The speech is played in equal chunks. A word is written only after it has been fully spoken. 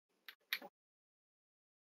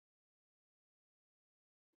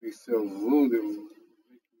They still voodoo.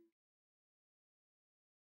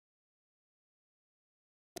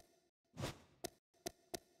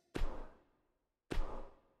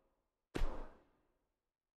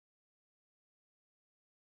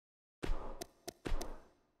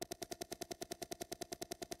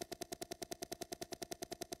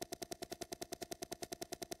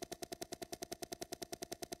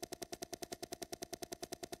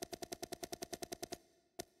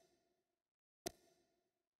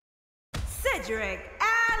 Cedric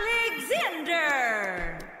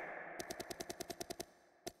Alexander,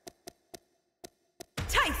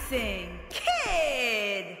 Tyson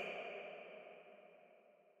Kidd,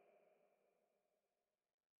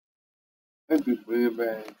 That dude really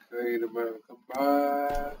bad. Great American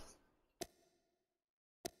Boss.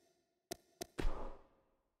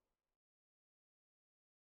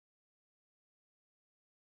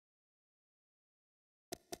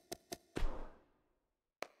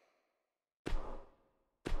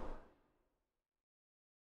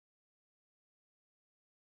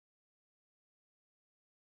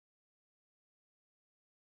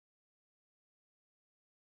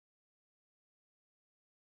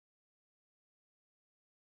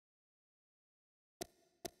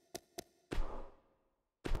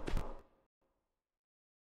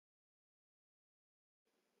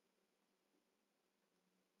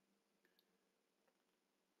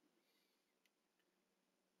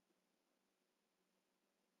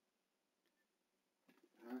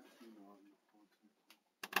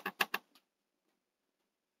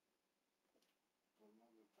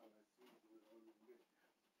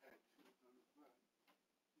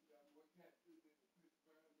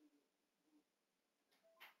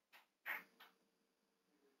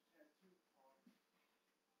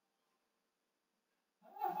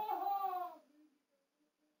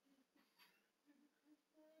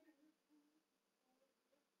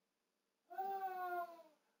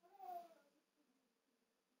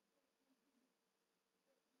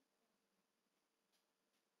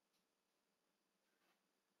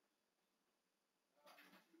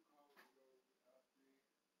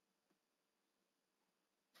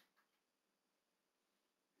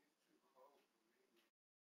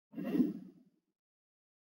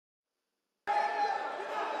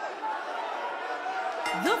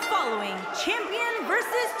 The following champion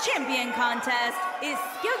versus champion contest is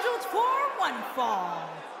scheduled for one fall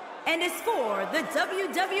and is for the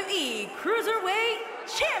WWE Cruiserweight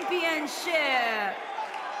Championship.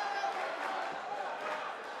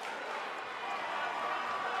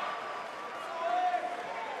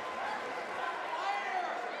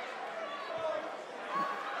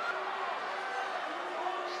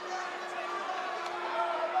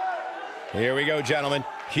 Here we go, gentlemen.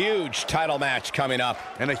 Huge title match coming up.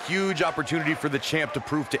 And a huge opportunity for the champ to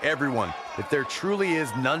prove to everyone that there truly is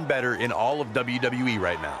none better in all of WWE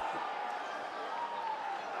right now.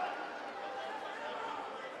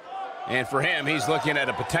 And for him, he's looking at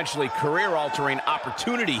a potentially career-altering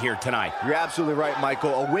opportunity here tonight. You're absolutely right,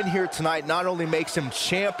 Michael. A win here tonight not only makes him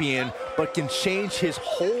champion, but can change his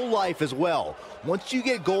whole life as well. Once you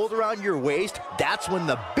get gold around your waist, that's when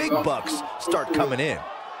the big bucks start coming in.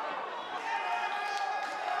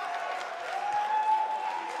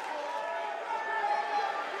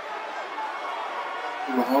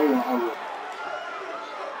 Hold on.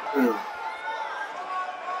 Here.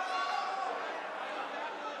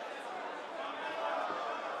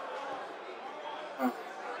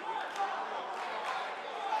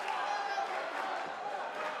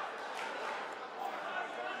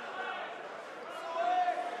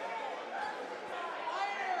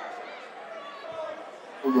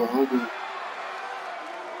 Hold on.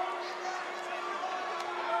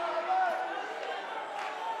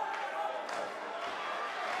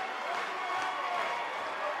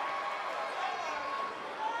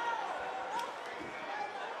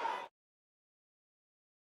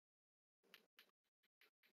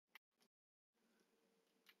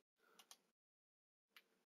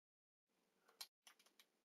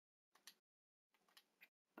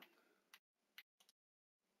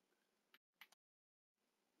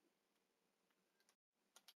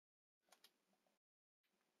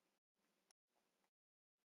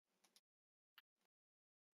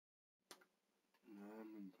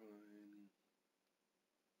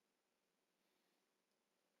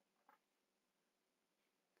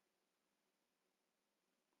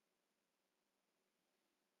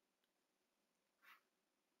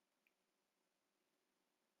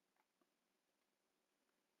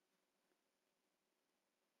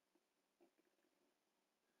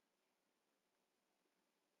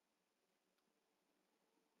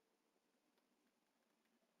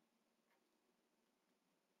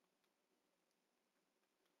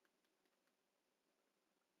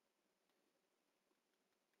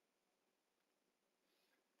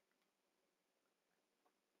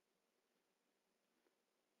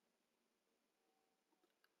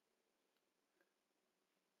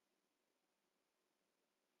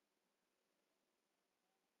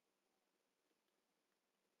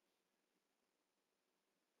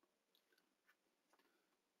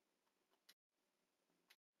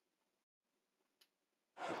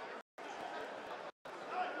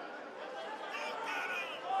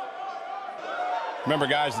 Remember,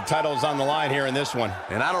 guys, the title is on the line here in this one.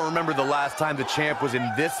 And I don't remember the last time the champ was in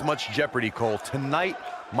this much jeopardy, Cole. Tonight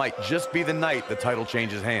might just be the night the title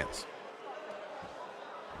changes hands.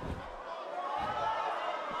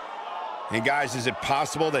 And guys, is it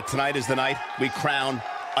possible that tonight is the night we crown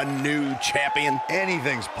a new champion?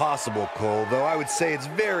 Anything's possible, Cole, though I would say it's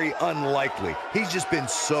very unlikely. He's just been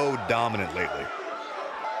so dominant lately.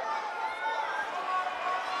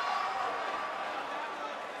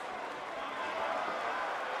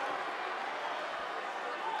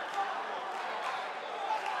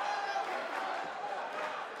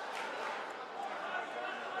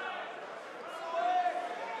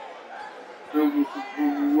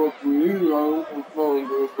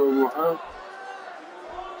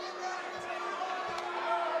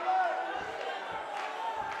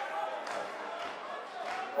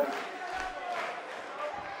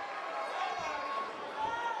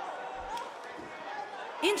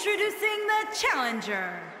 Introducing the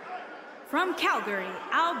challenger. From Calgary,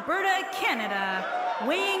 Alberta, Canada,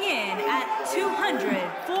 weighing in at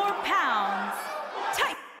 204 pounds,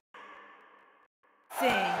 Tyson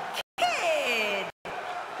Kidd.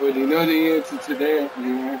 Well, you know the answer to that,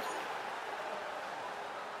 man.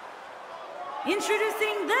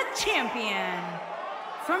 Introducing the champion.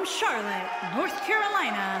 From Charlotte, North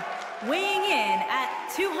Carolina, weighing in at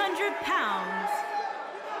 200 pounds,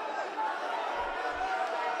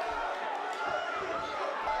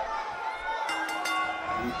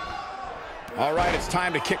 All right, it's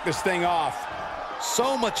time to kick this thing off.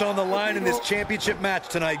 So much on the line in this championship match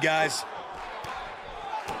tonight, guys.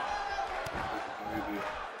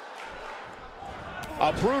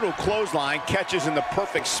 A brutal clothesline catches in the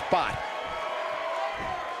perfect spot.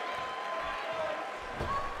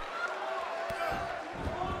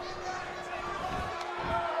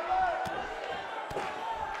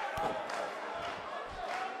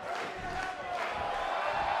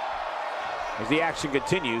 As the action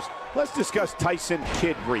continues, let's discuss Tyson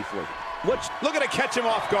Kidd briefly. Look at it catch him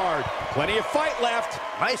off guard. Plenty of fight left.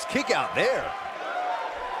 Nice kick out there.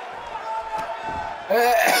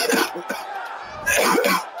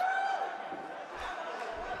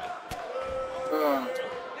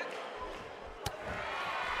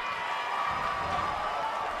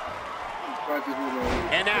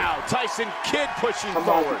 And now Tyson Kidd pushing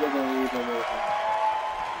forward.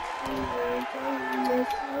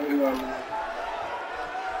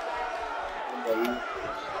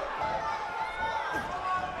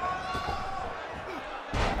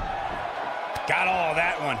 Got all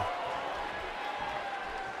that one.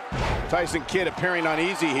 Tyson Kidd appearing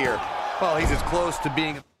uneasy here. Well, he's as close to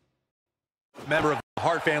being a member of the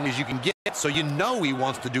Hart family as you can get, so you know he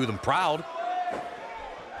wants to do them proud.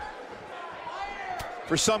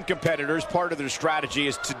 For some competitors, part of their strategy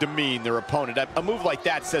is to demean their opponent. A move like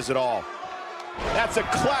that says it all. That's a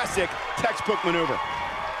classic textbook maneuver.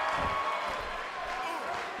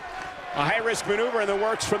 A high-risk maneuver in the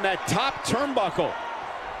works from that top turnbuckle.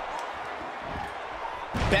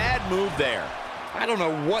 Bad move there. I don't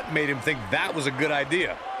know what made him think that was a good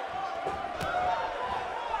idea.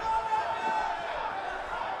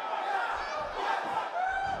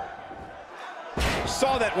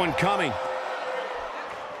 Saw that one coming.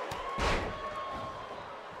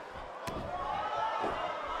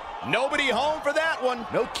 Nobody home for that one.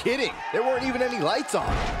 No kidding. There weren't even any lights on.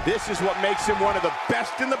 This is what makes him one of the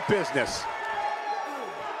best in the business.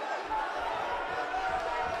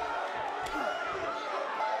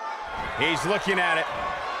 He's looking at it.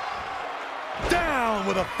 Down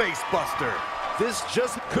with a face buster.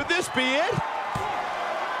 Could this be it?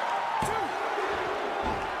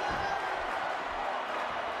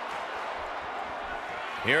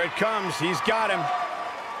 Here it comes. He's got him.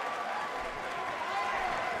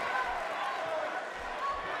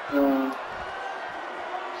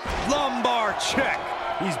 Lumbar check.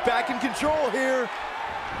 He's back in control here.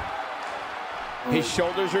 His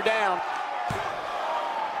shoulders are down.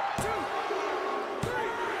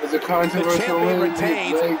 It's a controversial champion win.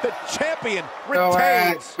 retains. Like, The champion no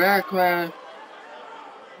retains. backlash.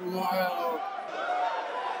 Wow.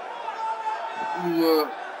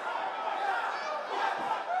 Look.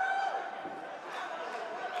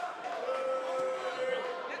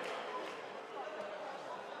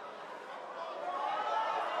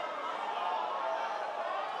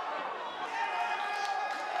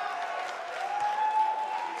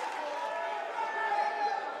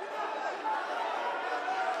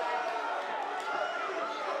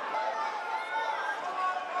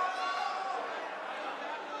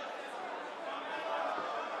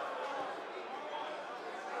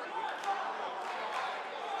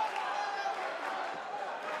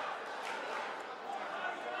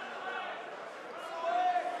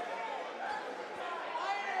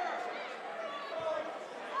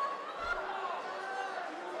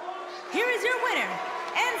 here is your winner,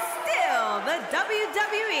 and still the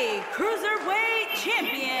WWE Cruiserweight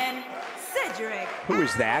Champion, Cedric. Who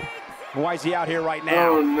is that? Why is he out here right now?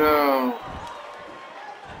 Oh no.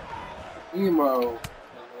 Emo.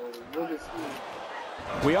 What is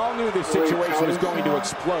he? We all knew this situation was going to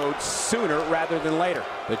explode sooner rather than later.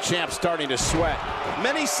 The champ's starting to sweat.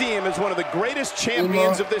 Many see him as one of the greatest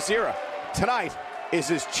champions of this era. Tonight is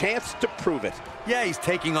his chance to prove it. Yeah, he's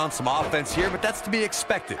taking on some offense here, but that's to be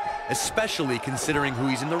expected, especially considering who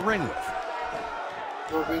he's in the ring with.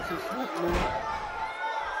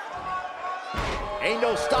 Ain't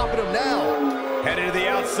no stopping him now. Headed to the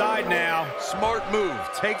outside now. Smart move.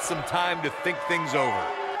 Take some time to think things over.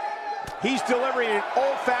 He's delivering an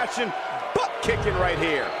old-fashioned butt kicking right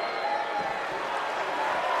here.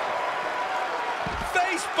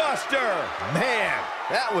 Face buster. Man,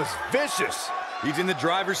 that was vicious. He's in the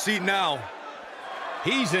driver's seat now.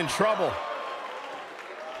 He's in trouble.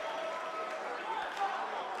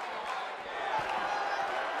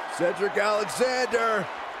 Cedric Alexander.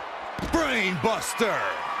 Brain buster.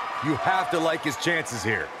 You have to like his chances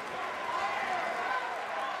here.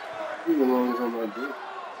 He belongs on my dick.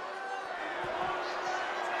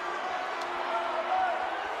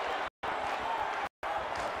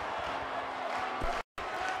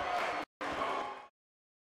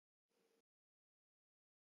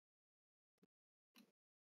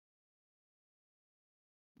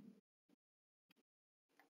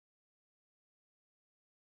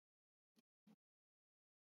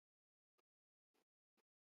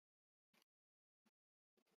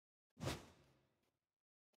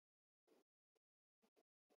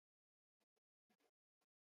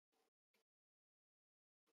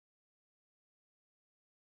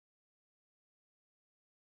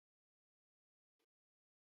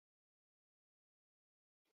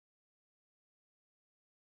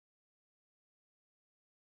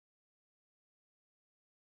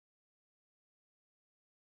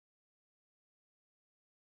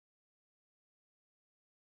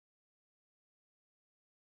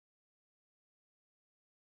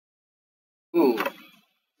 Ooh.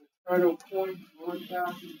 Total points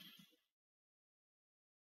 1,000.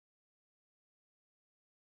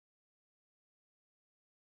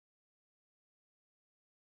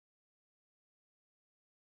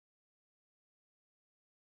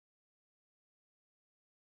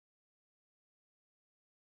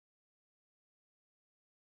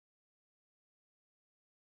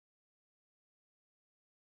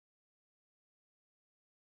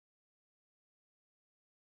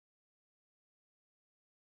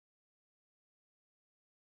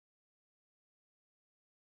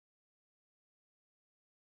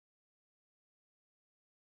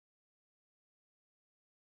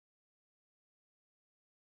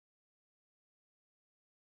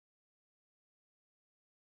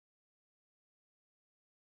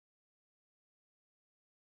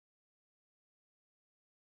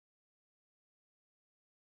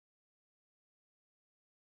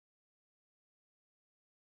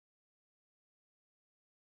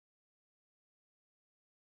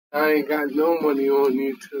 I ain't got no money on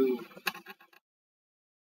YouTube.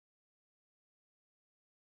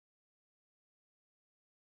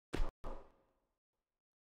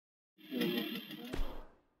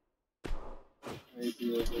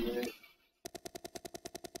 Maybe over there.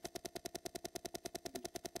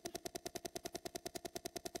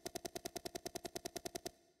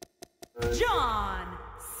 John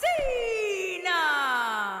Cena.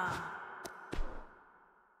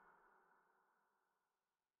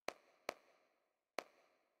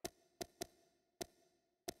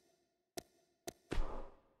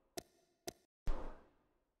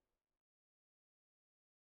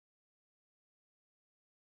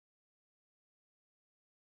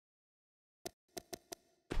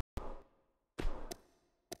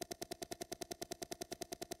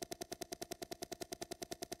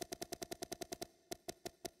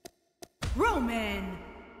 Roman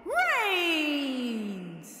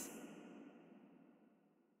Reigns.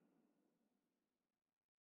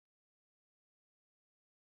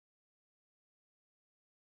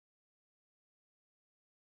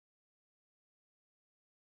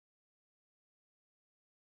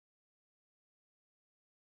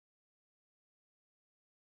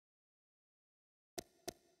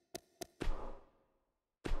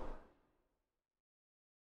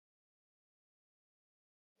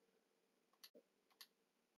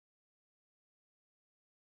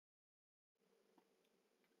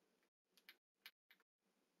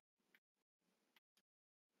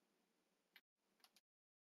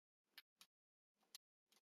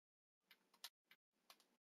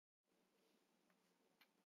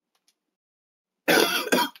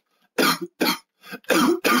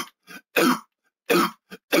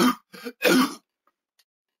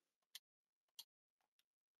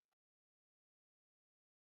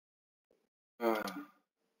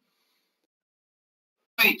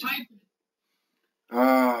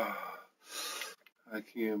 Ah, I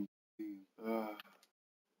can't believe. I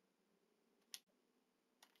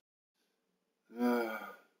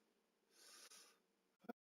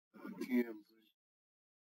can't believe.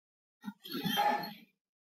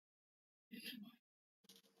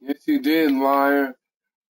 Yes, you did, liar.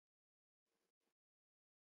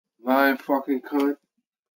 Lying fucking cunt.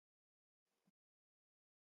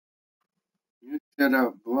 You shut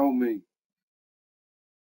up, blow me.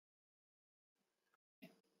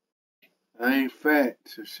 I ain't fat,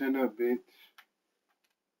 so shut up, bitch.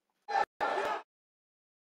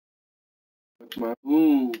 What's my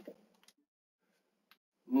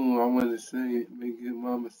I wanna say it, make your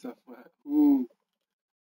mama suck my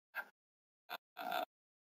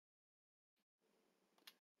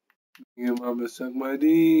your mama suck my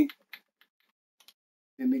dick.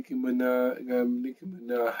 Nicki Minaj, got Nicki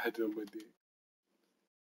Minaj on my dick.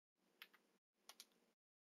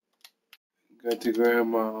 Got your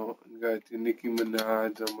grandma, got your Nicki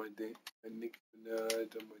Minaj on my dick. Got Nicki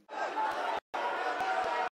Minaj on my dick.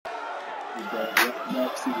 You got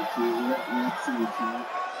rap city kid, rap city kid,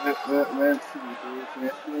 rap city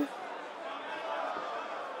kid.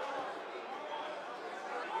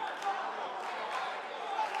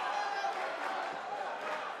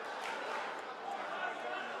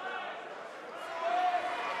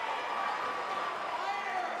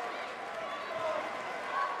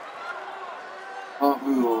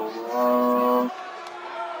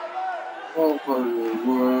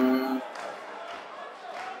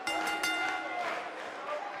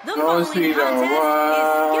 The following contest is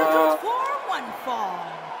scheduled for one fall.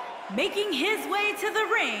 Making his way to the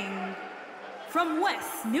ring from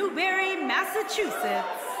West Newbury, Massachusetts,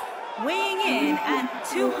 weighing in at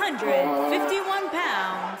 251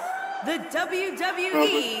 pounds, the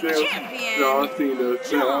WWE Champion,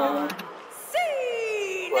 John Cena.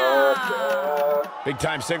 Big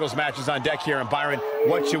time singles matches on deck here, and Byron,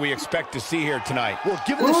 what should we expect to see here tonight? Well,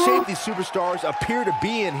 given the shape these superstars appear to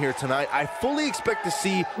be in here tonight, I fully expect to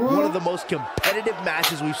see one of the most competitive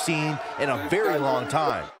matches we've seen in a very long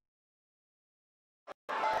time.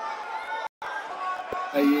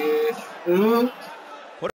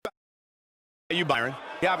 What about you, Byron?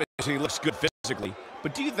 He obviously looks good physically,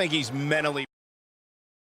 but do you think he's mentally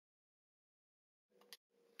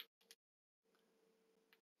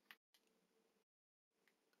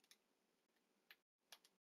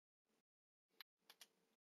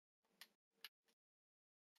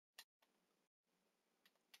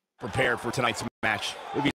prepared for tonight's match?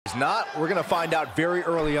 If he's not, we're going to find out very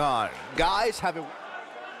early on. Guys haven't...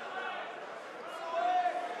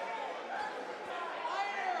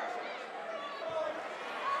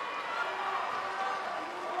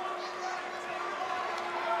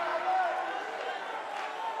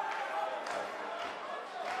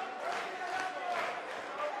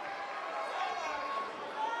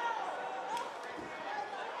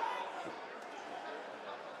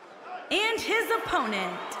 And his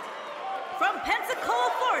opponent, from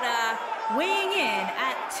Pensacola, Florida, weighing in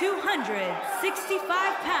at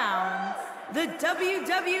 265 pounds, the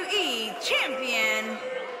WWE Champion,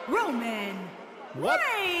 Roman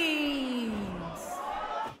Reigns.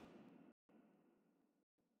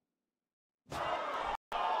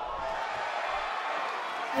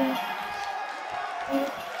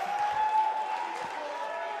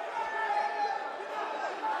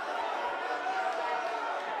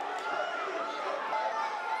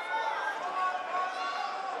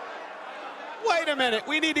 Wait a minute,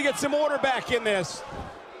 we need to get some order back in this.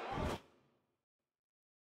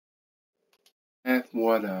 That's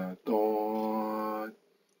what I thought.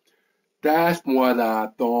 That's what I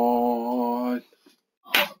thought.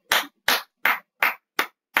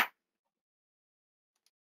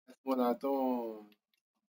 That's what I thought.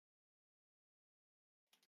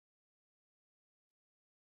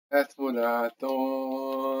 That's what I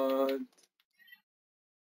thought.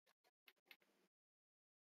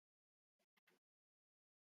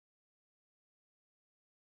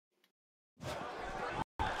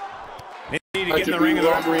 Need to get in the ring of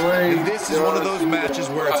the Reigns. This is one of those matches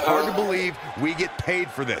where it's hard to believe we get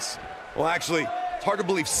paid for this. Well, actually, it's hard to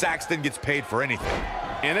believe Saxton gets paid for anything.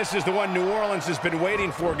 And this is the one New Orleans has been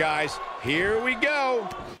waiting for, guys. Here we go.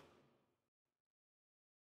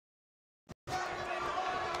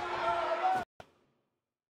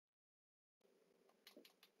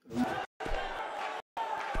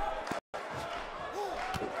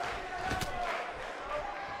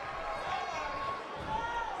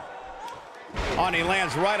 And he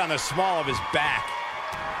lands right on the small of his back.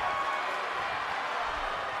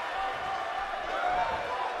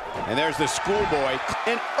 And there's the schoolboy.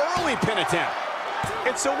 An early pin attempt.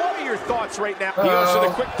 And so what are your thoughts right now? He goes for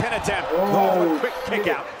the quick pin attempt. Oh, a quick kick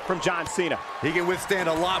out from John Cena. He can withstand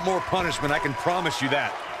a lot more punishment, I can promise you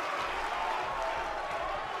that.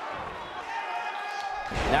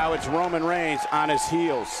 Now it's Roman Reigns on his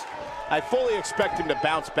heels. I fully expect him to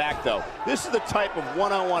bounce back, though. This is the type of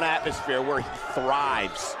one-on-one atmosphere where he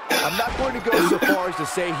thrives. I'm not going to go so far as to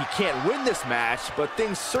say he can't win this match, but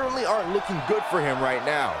things certainly aren't looking good for him right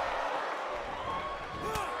now.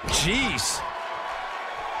 Jeez.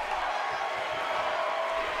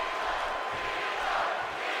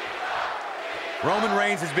 Roman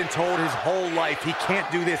Reigns has been told his whole life he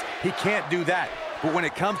can't do this, he can't do that. But when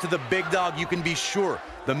it comes to the big dog, you can be sure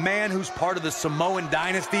the man who's part of the Samoan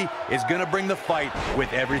dynasty is going to bring the fight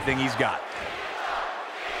with everything he's got.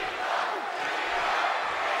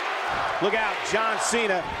 Look out, John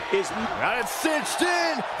Cena is... And it's cinched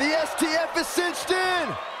in! The STF is cinched in!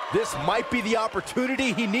 This might be the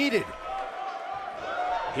opportunity he needed.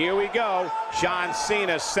 Here we go. John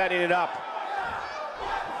Cena setting it up.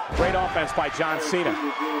 Great offense by John Cena.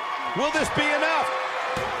 Will this be enough?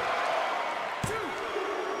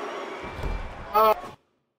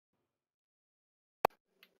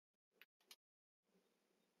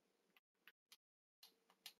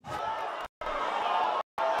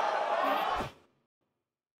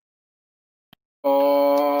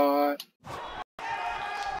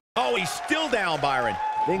 Oh, he's still down, Byron.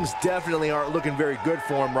 Things definitely aren't looking very good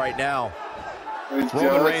for him right now.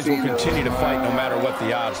 Roman Reigns will continue to fight no matter what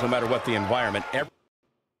the odds, no matter what the environment. Why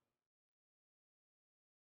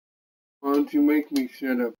don't you make me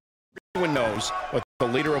shut up? Everyone knows what the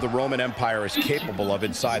leader of the Roman Empire is capable of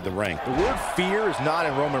inside the ring. The word fear is not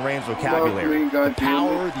in Roman Reigns' vocabulary. The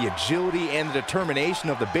power, the agility, and the determination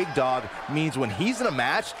of the big dog means when he's in a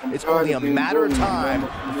match, it's only a matter of time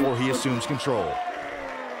before he assumes control.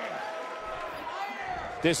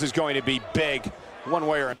 This is going to be big, one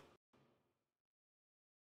way or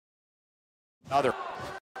another.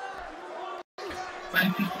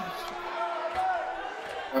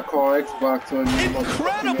 I call Xbox on you.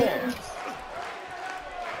 Incredible!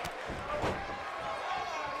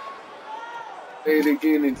 Say it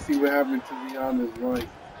again and see what happened to Rihanna's wife.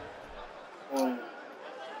 Oh.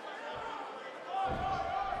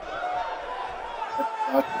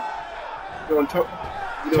 You don't talk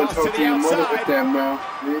to your mother with that mouth,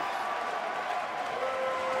 bitch.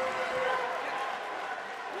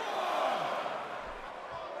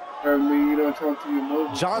 I mean, you don't talk to your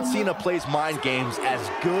mother. John Cena plays mind games as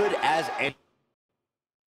good as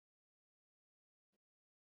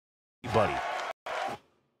anybody.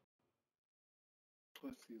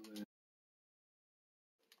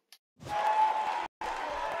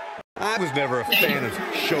 I was never a fan of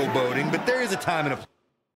showboating, but there is a time and a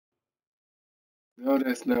No,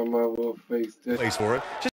 that's not my little face. place for it.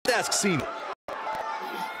 Just ask Cena.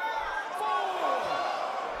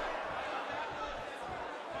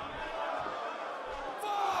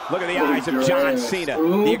 Look at the eyes of John Cena.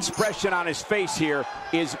 The expression on his face here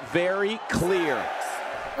is very clear.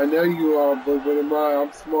 I know you are, but what am I?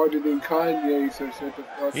 I'm smarter than Kanye, so shut the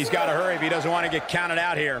fuck up. He's got to hurry if he doesn't want to get counted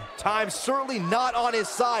out here. Time's certainly not on his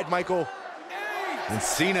side, Michael. And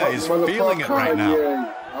Cena is feeling it right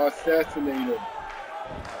now. I'll assassinate him.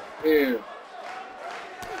 Here.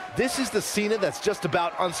 This is the Cena that's just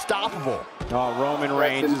about unstoppable. Oh, Roman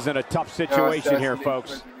Reigns is in a tough situation here,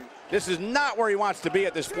 folks. This is not where he wants to be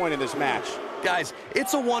at this point in this match. Guys,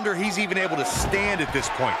 it's a wonder he's even able to stand at this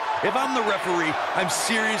point. If I'm the referee, I'm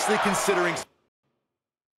seriously considering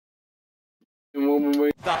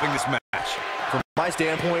stopping this match. From my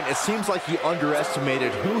standpoint, it seems like he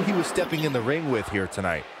underestimated who he was stepping in the ring with here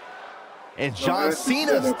tonight. And John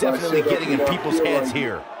Cena's definitely getting in people's heads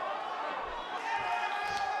here.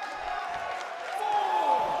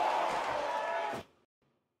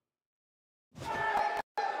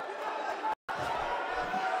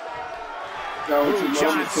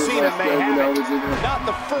 John Cena may have it. Not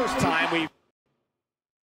the first time we've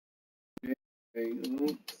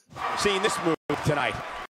seen this move tonight.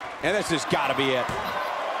 And this has got to be it.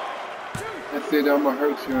 That's it, I'm gonna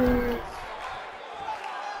hurt your ass.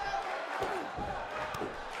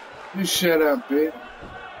 You shut up, bitch.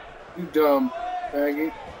 You dumb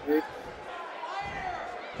faggot, bitch.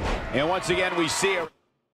 And once again, we see it.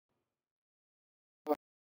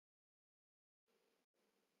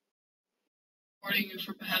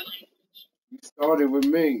 You started with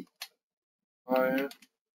me. Fire.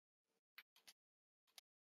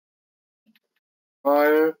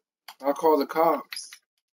 Fire. I'll call the cops.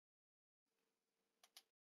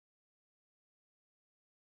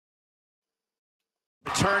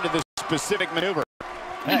 Return to the specific maneuver.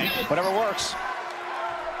 Hey, whatever works.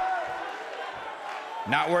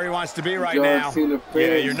 Not where he wants to be right John now. Cena Yeah,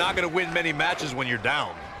 fans. you're not going to win many matches when you're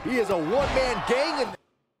down. He is a one-man gang.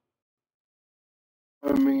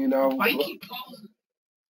 I mean, I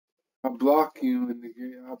block you in the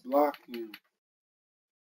game. I block you.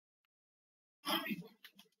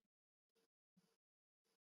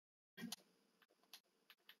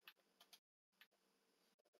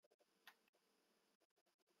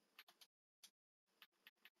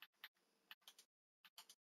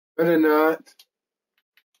 Better not.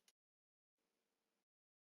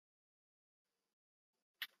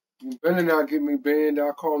 You better not get me banned.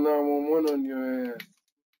 I'll call 911 on your ass.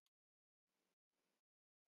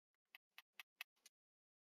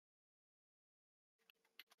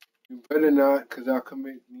 You better not, because I'll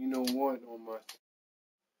commit, you know what, on my...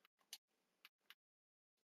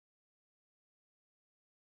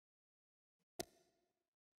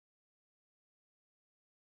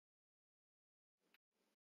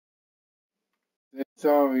 They're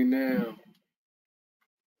sorry now.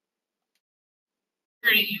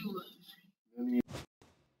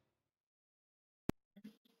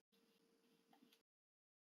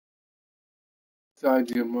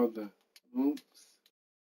 Inside your mother. Oops.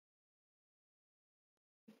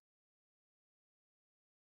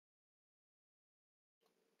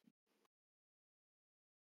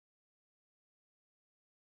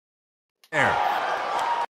 There.